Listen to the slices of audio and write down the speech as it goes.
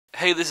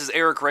Hey, this is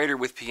Eric Rader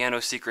with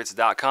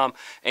PianoSecrets.com,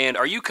 and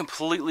are you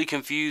completely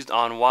confused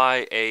on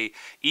why a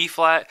E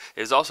flat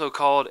is also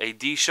called a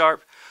D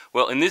sharp?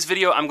 Well, in this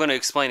video, I'm going to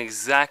explain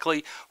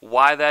exactly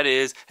why that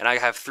is, and I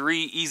have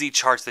 3 easy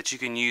charts that you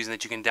can use and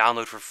that you can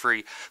download for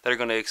free that are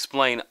going to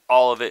explain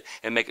all of it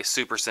and make it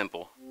super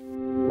simple.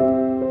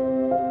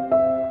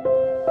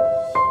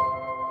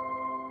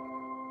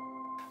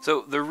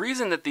 So the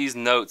reason that these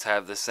notes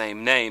have the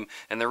same name,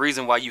 and the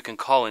reason why you can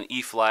call an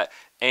E flat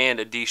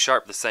and a D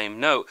sharp the same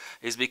note,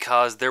 is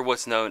because they're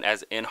what's known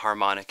as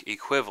enharmonic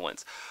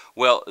equivalents.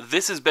 Well,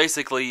 this is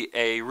basically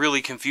a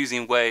really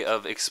confusing way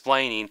of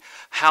explaining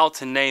how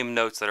to name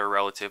notes that are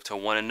relative to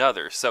one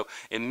another. So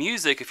in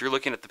music, if you're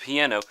looking at the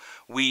piano,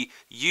 we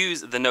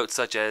use the notes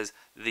such as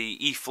the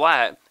E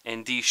flat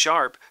and D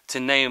sharp to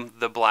name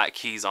the black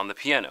keys on the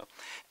piano.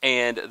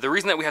 And the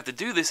reason that we have to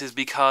do this is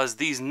because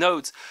these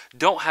notes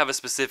don't have a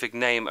specific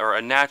name or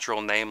a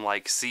natural name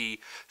like C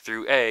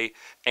through A,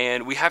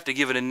 and we have to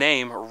give it a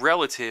name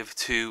relative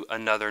to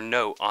another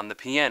note on the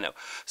piano.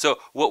 So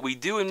what we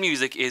do in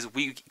music is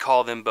we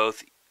call them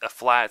both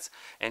flats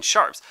and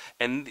sharps,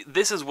 and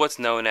this is what's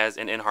known as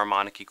an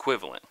enharmonic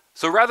equivalent.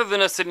 So rather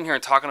than us sitting here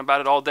and talking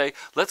about it all day,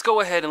 let's go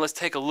ahead and let's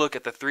take a look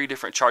at the 3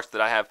 different charts that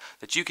I have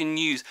that you can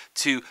use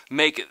to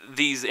make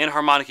these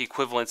enharmonic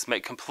equivalents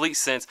make complete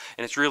sense,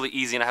 and it's really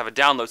easy, and I have a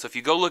download. So if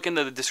you go look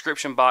into the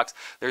description box,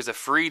 there's a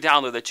free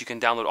download that you can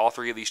download all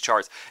 3 of these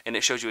charts, and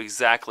it shows you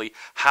exactly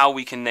how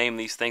we can name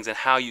these things and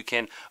how you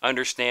can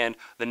understand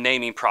the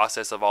naming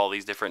process of all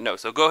these different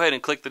notes. So go ahead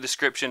and click the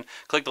description,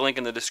 click the link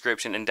in the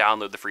description, and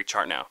download the free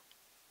chart now.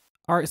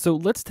 All right, so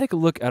let's take a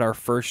look at our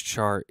first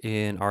chart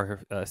in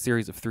our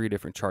series of 3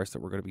 different charts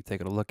that we're going to be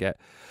taking a look at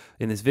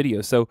in this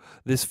video. So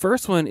this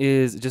first one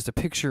is just a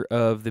picture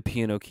of the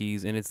piano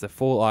keys, and it's the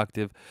full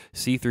octave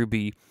C through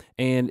B.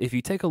 And if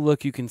you take a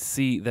look, you can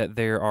see that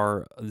there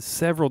are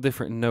several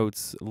different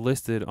notes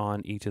listed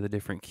on each of the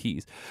different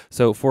keys.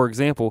 So for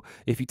example,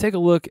 if you take a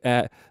look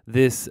at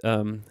this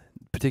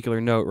particular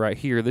note right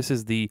here, this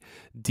is the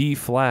D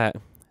flat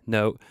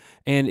note,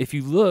 and if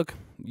you look,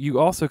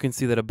 you also can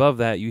see that above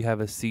that you have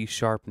a C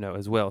sharp note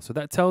as well. So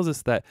that tells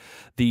us that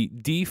the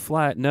D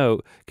flat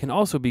note can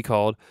also be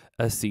called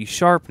a C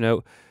sharp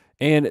note.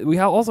 And we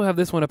also have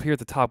this one up here at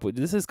the top.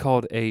 This is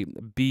called a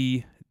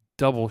B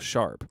double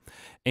sharp.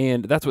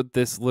 And that's what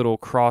this little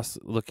cross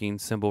looking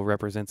symbol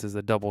represents, as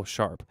a double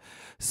sharp.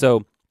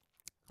 So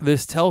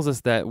this tells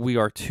us that we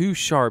are 2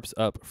 sharps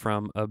up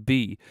from a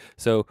B.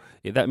 So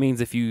that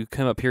means if you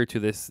come up here to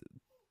this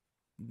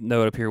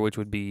note up here, which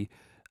would be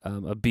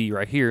a B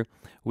right here,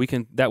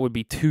 that would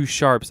be 2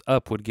 sharps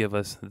up would give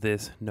us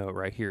this note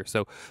right here.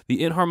 So the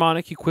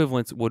enharmonic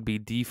equivalents would be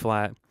D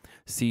flat,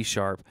 C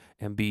sharp,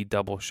 and B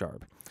double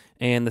sharp.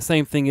 And the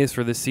same thing is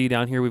for the C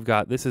down here. We've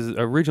got, this is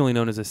originally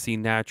known as a C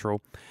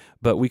natural,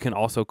 but we can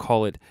also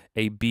call it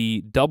a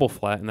B double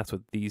flat, and that's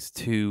what these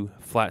 2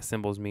 flat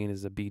symbols mean,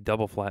 is a B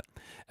double flat,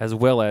 as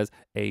well as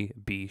a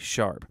B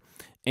sharp.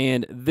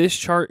 And this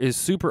chart is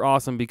super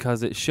awesome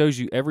because it shows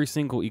you every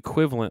single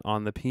equivalent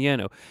on the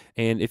piano.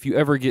 And if you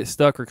ever get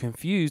stuck or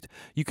confused,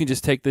 you can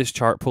just take this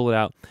chart, pull it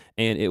out,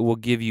 and it will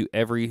give you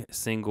every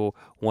single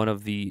one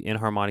of the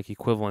enharmonic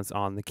equivalents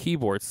on the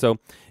keyboard. So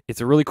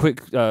it's a really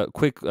quick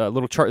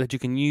little chart that you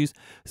can use.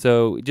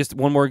 So just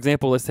one more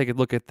example, let's take a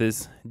look at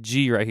this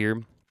G right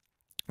here.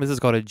 This is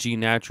called a G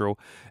natural,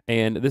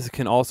 and this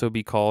can also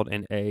be called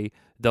an A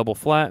double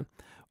flat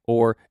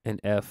or an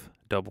F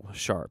double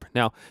sharp.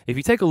 Now, if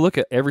you take a look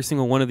at every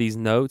single one of these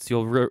notes,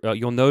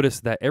 you'll notice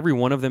that every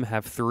one of them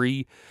have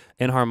 3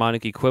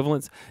 enharmonic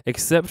equivalents,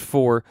 except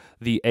for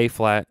the A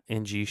flat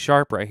and G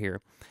sharp right here.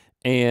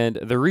 And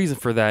the reason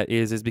for that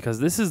is because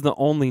this is the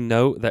only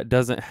note that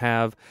doesn't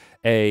have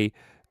a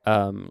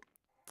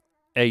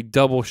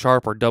double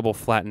sharp or double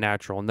flat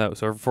natural note.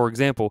 So for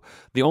example,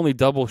 the only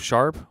double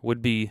sharp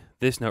would be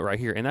this note right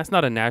here, and that's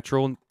not a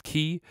natural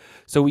key,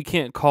 so we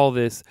can't call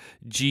this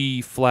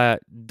G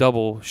flat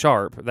double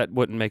sharp. That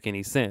wouldn't make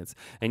any sense.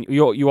 And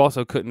you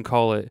also couldn't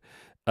call it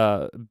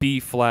B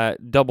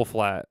flat double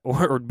flat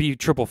or B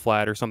triple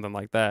flat or something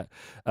like that.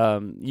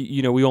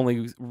 You know, we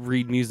only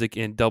read music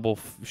in double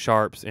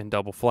sharps and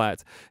double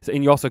flats,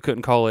 and you also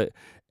couldn't call it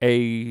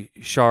A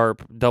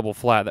sharp double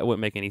flat. That wouldn't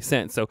make any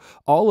sense. So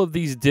all of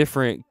these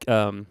different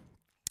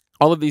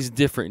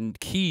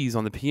keys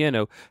on the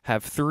piano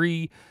have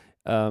 3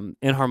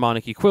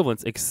 enharmonic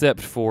equivalents,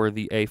 except for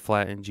the A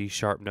flat and G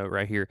sharp note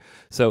right here.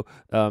 So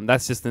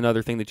that's just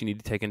another thing that you need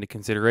to take into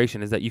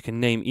consideration, is that you can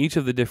name each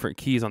of the different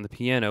keys on the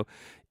piano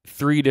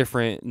 3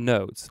 different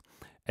notes,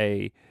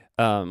 and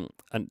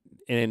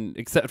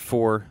except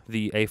for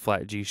the A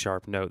flat G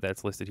sharp note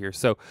that's listed here.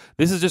 So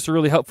this is just a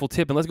really helpful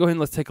tip, and let's go ahead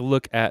and let's take a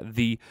look at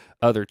the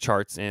other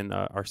charts in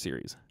our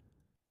series.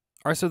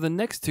 All right, so the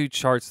next two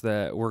charts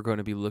that we're going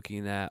to be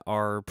looking at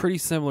are pretty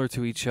similar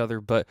to each other,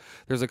 but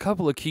there's a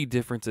couple of key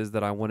differences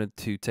that I wanted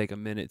to take a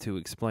minute to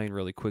explain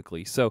really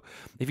quickly. So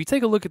if you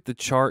take a look at the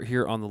chart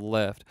here on the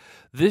left,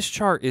 this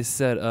chart is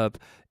set up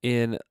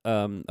in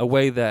a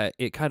way that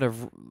it kind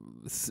of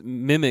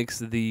mimics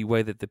the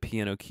way that the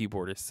piano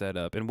keyboard is set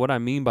up. And what I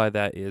mean by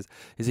that is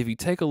if you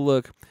take a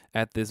look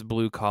at this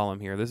blue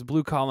column here, this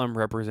blue column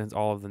represents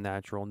all of the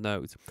natural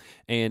notes,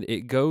 and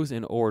it goes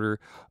in order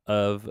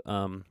of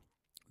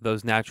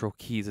those natural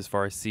keys as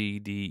far as C,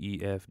 D,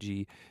 E, F,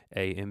 G,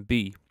 A, and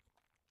B.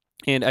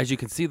 And as you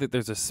can see that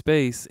there's a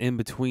space in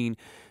between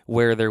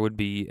where there would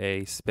be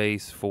a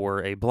space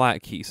for a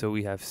black key. So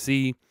we have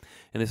C,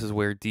 and this is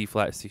where D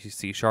flat,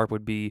 C sharp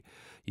would be.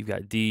 You've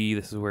got D,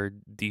 this is where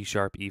D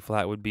sharp, E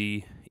flat would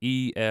be.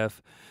 E,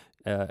 F,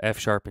 F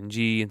sharp, and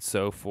G, and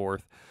so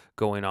forth,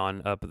 going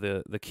on up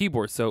the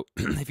keyboard. So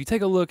if you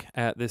take a look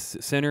at this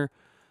center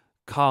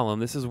column,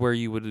 this is where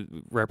you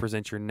would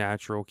represent your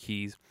natural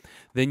keys.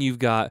 Then you've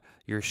got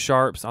your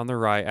sharps on the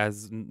right,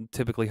 as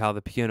typically how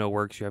the piano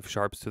works. You have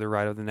sharps to the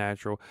right of the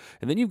natural,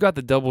 and then you've got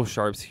the double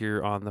sharps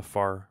here on the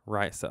far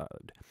right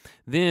side.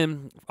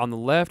 Then on the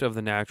left of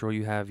the natural,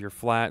 you have your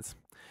flats,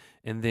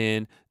 and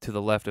then to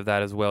the left of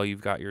that as well,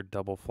 you've got your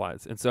double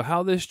flats. And so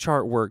how this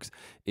chart works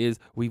is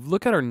we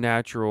look at our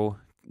natural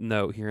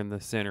note here in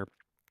the center,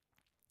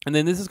 and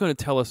then this is going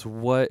to tell us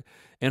what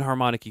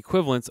enharmonic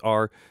equivalents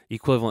are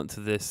equivalent to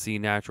this C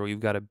natural. You've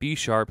got a B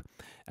sharp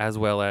as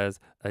well as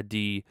a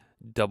D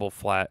double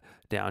flat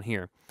down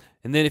here.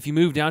 And then if you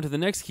move down to the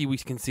next key, we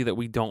can see that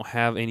we don't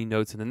have any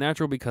notes in the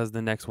natural because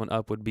the next one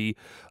up would be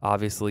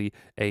obviously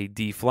a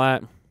D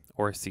flat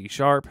or a C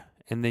sharp.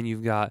 And then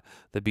you've got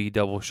the B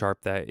double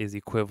sharp that is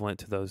equivalent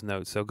to those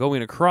notes. So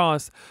going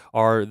across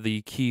are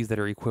the keys that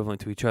are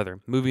equivalent to each other.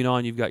 Moving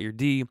on, you've got your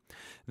D,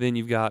 then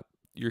you've got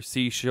your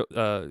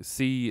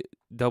C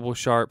double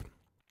sharp,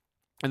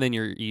 and then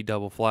your E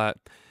double flat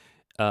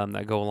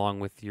that go along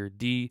with your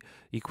D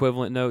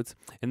equivalent notes.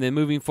 And then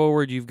moving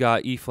forward, you've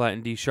got E flat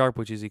and D sharp,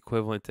 which is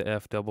equivalent to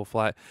F double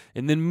flat.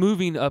 And then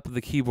moving up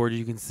the keyboard,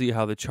 you can see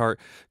how the chart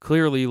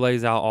clearly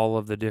lays out all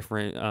of the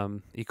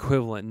different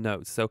equivalent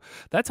notes. So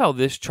that's how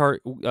this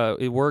chart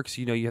it works.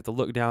 You know, you have to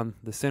look down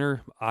the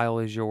center aisle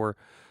is your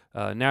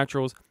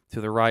naturals, to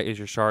the right is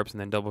your sharps,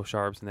 and then double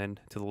sharps, and then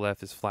to the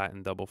left is flat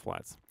and double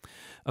flats.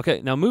 Okay,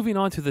 now moving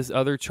on to this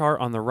other chart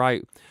on the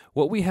right,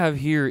 what we have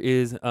here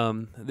is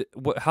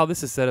how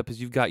this is set up is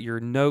you've got your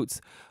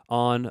notes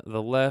on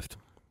the left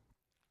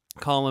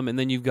column, and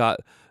then you've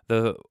got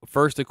the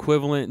first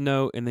equivalent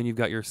note, and then you've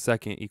got your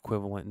second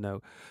equivalent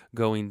note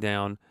going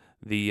down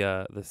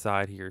the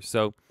side here.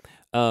 So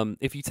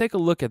if you take a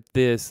look at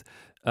this,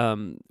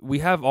 we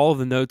have all of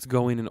the notes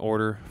going in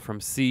order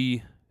from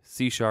C,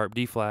 C sharp,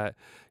 D flat,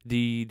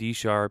 D, D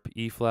sharp,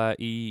 E flat,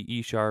 E,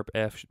 E sharp,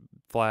 F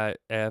flat,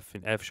 F,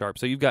 and F sharp.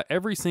 So you've got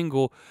every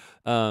single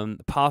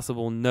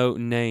possible note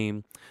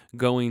name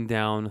going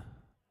down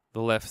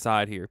the left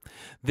side here.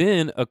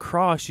 Then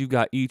across, you've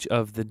got each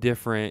of the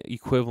different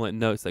equivalent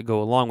notes that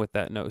go along with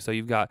that note. So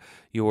you've got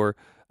your,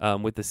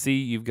 with the C,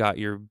 you've got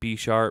your B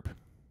sharp,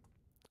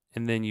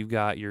 and then you've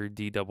got your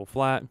D double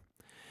flat.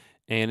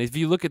 And if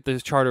you look at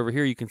this chart over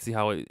here, you can see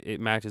how it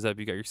matches up.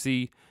 You got your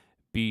C,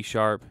 B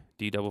sharp,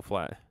 D double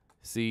flat,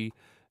 C,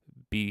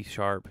 B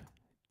sharp,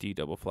 D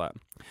double flat.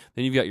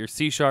 Then you've got your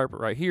C sharp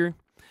right here,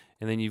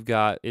 and then you've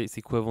got its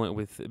equivalent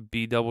with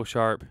B double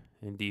sharp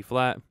and D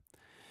flat,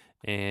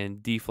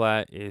 and D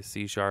flat is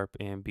C sharp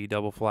and B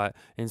double flat,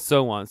 and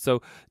so on.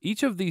 So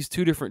each of these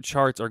two different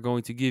charts are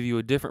going to give you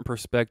a different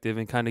perspective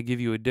and kind of give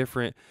you a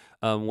different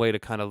way to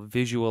kind of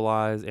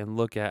visualize and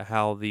look at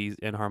how these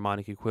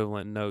enharmonic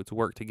equivalent notes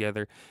work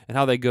together and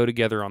how they go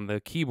together on the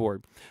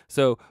keyboard.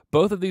 So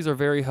both of these are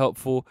very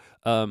helpful.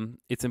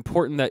 It's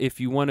important that if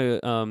you want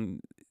to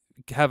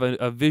have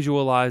a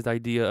visualized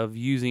idea of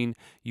using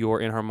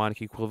your enharmonic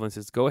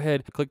equivalences, go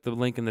ahead, click the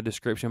link in the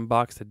description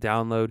box to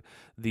download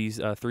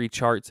these 3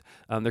 charts.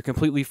 They're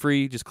completely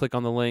free. Just click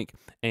on the link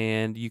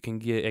and you can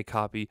get a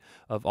copy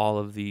of all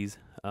of these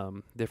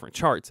different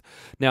charts.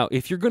 Now,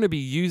 if you're going to be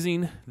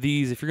using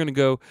these, if you're going to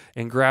go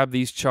and grab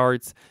these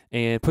charts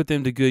and put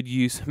them to good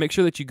use, make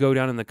sure that you go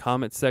down in the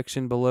comments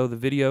section below the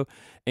video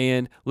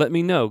and let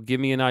me know. Give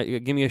me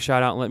a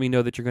shout out and let me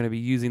know that you're going to be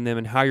using them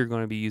and how you're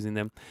going to be using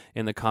them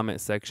in the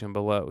comment section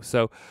below.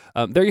 So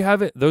there you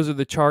have it. Those are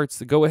the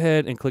charts. Go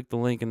ahead and click the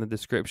link in the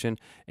description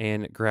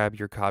and grab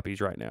your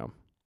copies right now.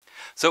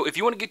 So if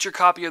you want to get your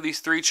copy of these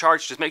 3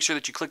 charts, just make sure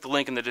that you click the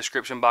link in the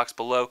description box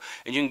below,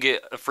 and you can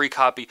get a free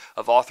copy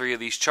of all 3 of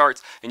these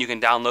charts, and you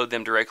can download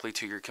them directly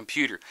to your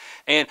computer.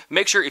 And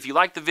make sure, if you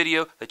like the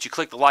video, that you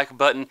click the like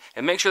button,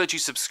 and make sure that you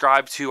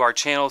subscribe to our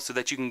channel so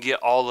that you can get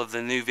all of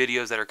the new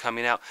videos that are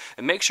coming out.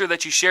 And make sure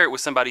that you share it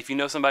with somebody. If you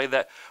know somebody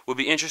that would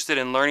be interested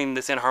in learning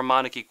this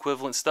enharmonic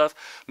equivalent stuff,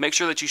 make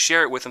sure that you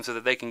share it with them so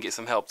that they can get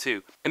some help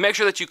too. And make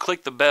sure that you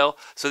click the bell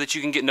so that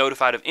you can get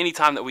notified of any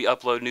time that we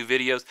upload new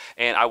videos,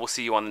 and I will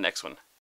see you on the next one.